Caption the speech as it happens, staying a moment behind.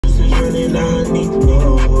and I need to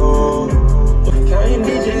know. Kind of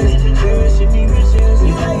just cherishing me riches.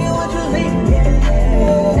 You tell you what you need.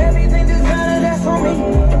 Everything designer, that's on me.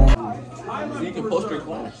 So you can post your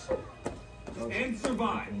class and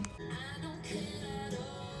survive.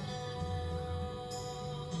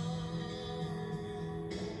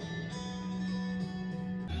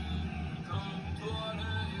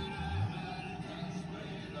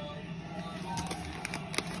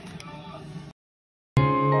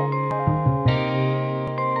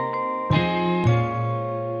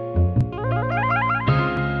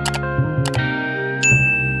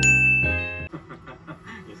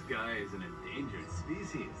 This guy is an endangered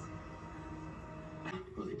species.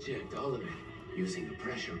 Well, eject all of it using a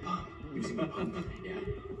pressure pump. Using a pump? Yeah.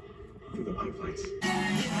 Through the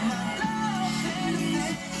pipelines.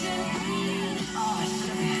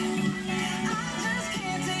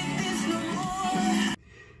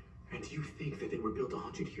 And do you think that they were built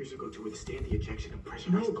 100 years ago to withstand the ejection of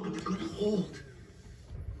pressurized pumps? But they're gonna hold.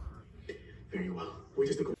 Very well. We're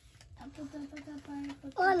just going.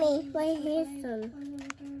 Mommy, my hair's done.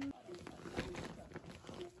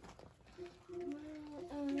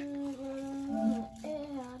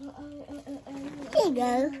 Here you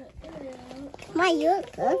go. My, you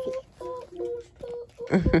look perfect.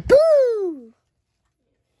 Boo!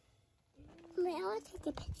 Mommy, I want to take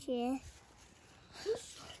a picture.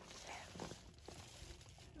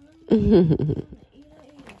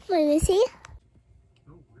 Let me see.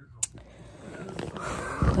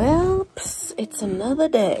 Well, it's another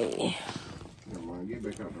day.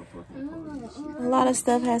 A lot of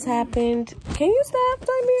stuff has happened. Can you stop,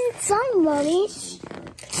 Samir? Sorry, Mommy.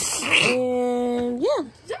 And yeah.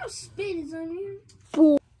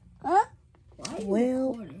 Huh?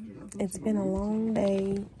 Well, it's been a long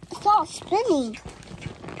day. Stop spinning.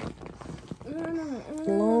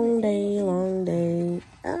 Long day.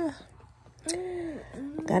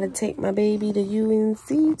 Gotta take my baby to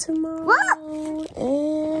UNC tomorrow. What?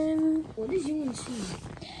 And What is UNC?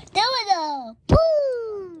 There we go.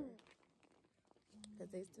 Boom!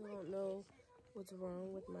 because they still don't know what's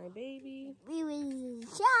wrong with my baby. We were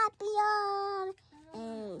champion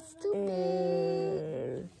and stupid.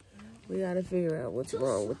 And we gotta figure out what's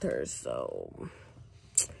wrong with her, so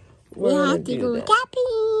We we're have to go that.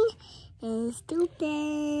 happy and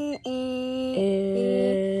stupid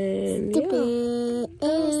And stupid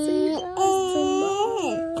I'll see you guys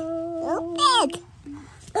stupid.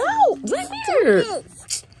 oh,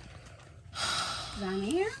 right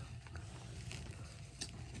here.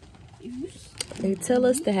 They tell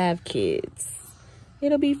us to have kids.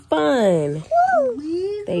 It'll be fun.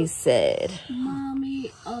 Leave They said.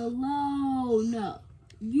 mommy alone.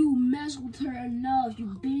 You mess with her enough.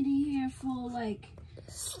 You've been in here for like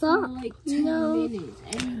Stop. 10 No. minutes,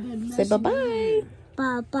 and you've been Say messing bye-bye.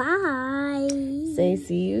 Bye-bye. Say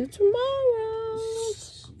see you tomorrow.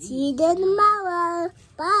 See you tomorrow.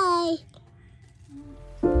 Bye.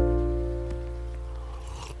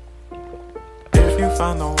 If you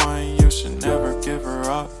found the one, you should never give her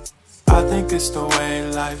up. I think it's the way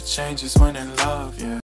life changes when in love, yeah.